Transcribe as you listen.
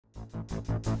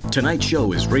Tonight's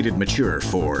show is rated mature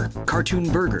for cartoon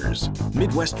burgers,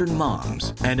 Midwestern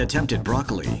moms, and attempted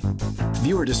broccoli.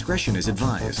 Viewer discretion is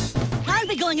advised. I'll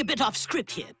be going a bit off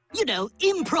script here. You know,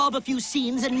 improv a few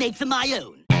scenes and make them my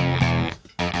own.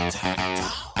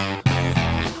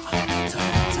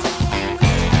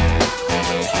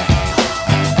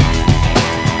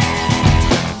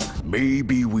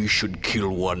 Maybe we should kill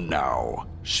one now.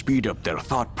 Speed up their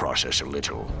thought process a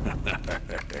little.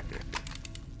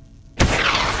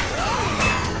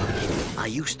 I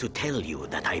used to tell you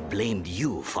that I blamed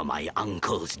you for my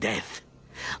uncle's death.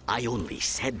 I only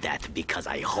said that because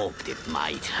I hoped it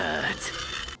might hurt.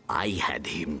 I had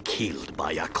him killed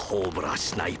by a Cobra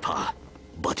sniper.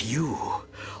 But you,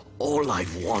 all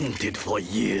I've wanted for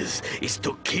years is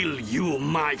to kill you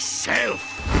myself.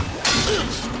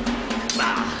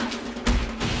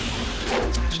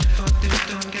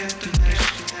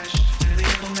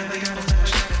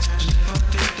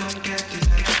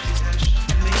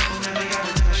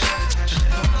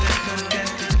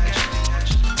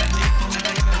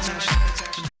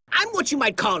 I'm what you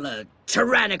might call a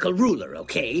tyrannical ruler,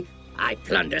 okay? I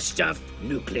plunder stuff,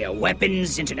 nuclear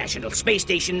weapons, international space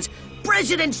stations,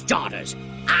 presidents' daughters.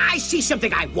 I see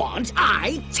something I want,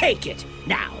 I take it.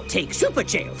 Now, take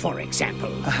Superjail, for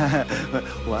example.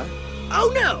 What? Oh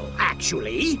no,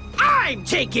 actually, I'm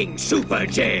taking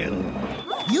Superjail.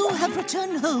 You have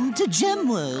returned home to Gem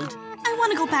World. I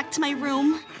want to go back to my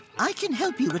room. I can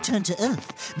help you return to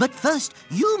Earth, but first,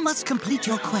 you must complete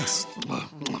your quest.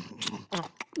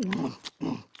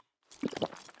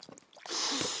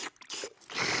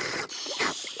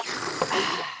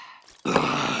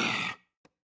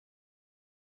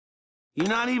 You're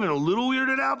not even a little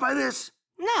weirded out by this?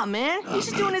 Nah, man. He's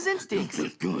just doing his instincts.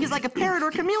 He's like a parrot or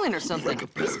a chameleon or something.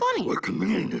 He's funny. Or a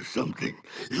chameleon or something.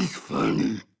 He's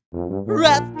funny.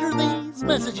 After these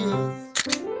messages.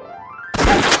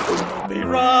 I'll be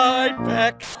right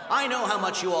back. I know how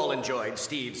much you all enjoyed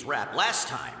Steve's rap last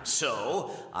time,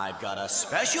 so I've got a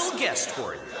special guest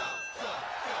for you.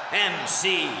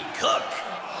 MC Cook.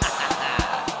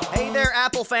 Hey there,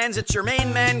 Apple fans, it's your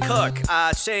main man Cook,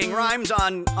 saying rhymes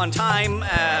on time,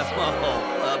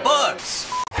 bugs.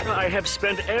 I have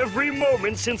spent every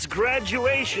moment since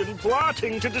graduation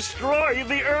plotting to destroy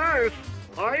the Earth.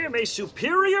 I am a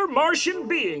superior Martian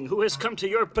being who has come to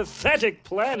your pathetic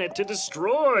planet to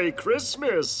destroy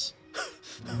Christmas.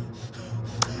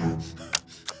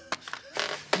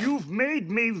 You've made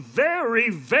me very,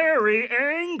 very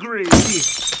angry.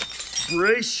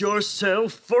 Brace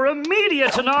yourself for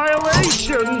immediate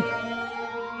annihilation!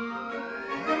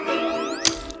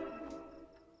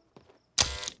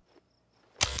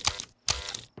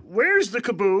 Where's the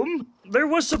kaboom? There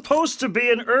was supposed to be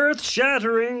an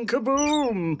earth-shattering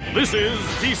kaboom. This is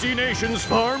DC Nation's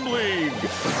Farm League,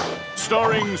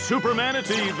 starring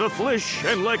Supermanatee, The Flish,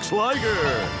 and Lex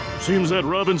Liger. Seems that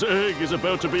Robin's egg is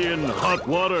about to be in hot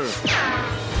water.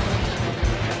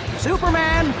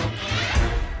 Superman!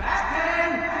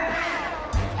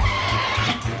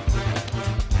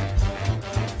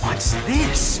 What's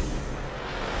this?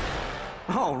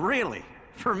 Oh, really?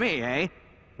 For me, eh?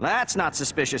 That's not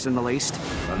suspicious in the least.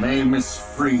 The name is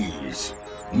Freeze.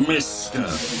 Mr.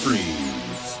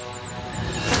 Freeze.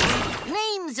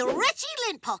 Name's Retchy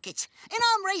Lintpokects, and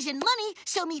I'm raising money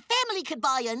so me family could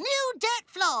buy a new dirt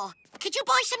floor. Could you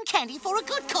buy some candy for a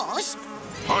good cause?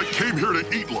 I came here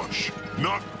to eat lunch,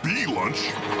 not be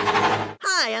lunch.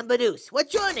 Hi, I'm Buhdeuce.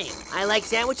 What's your name? I like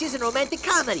sandwiches and romantic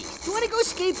comedy. You wanna go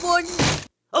skateboarding?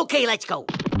 Okay, let's go.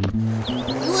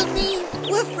 You and me,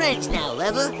 we're friends now,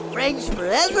 Lever. Friends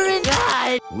forever and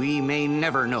God. We may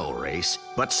never know, Race,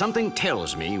 but something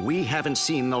tells me we haven't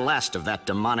seen the last of that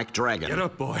demonic dragon. Get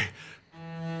up, boy.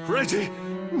 Reggie,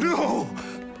 no!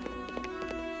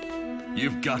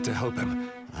 You've got to help him.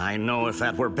 I know if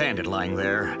that were Bandit lying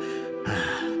there.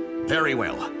 Very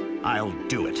well, I'll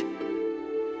do it.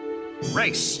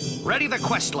 Race, ready the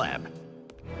quest lab.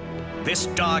 This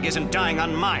dog isn't dying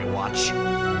on my watch.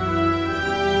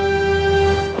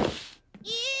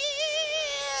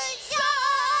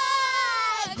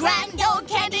 Grand old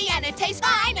candy, and it tastes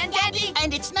fine and dandy.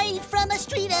 And it's made from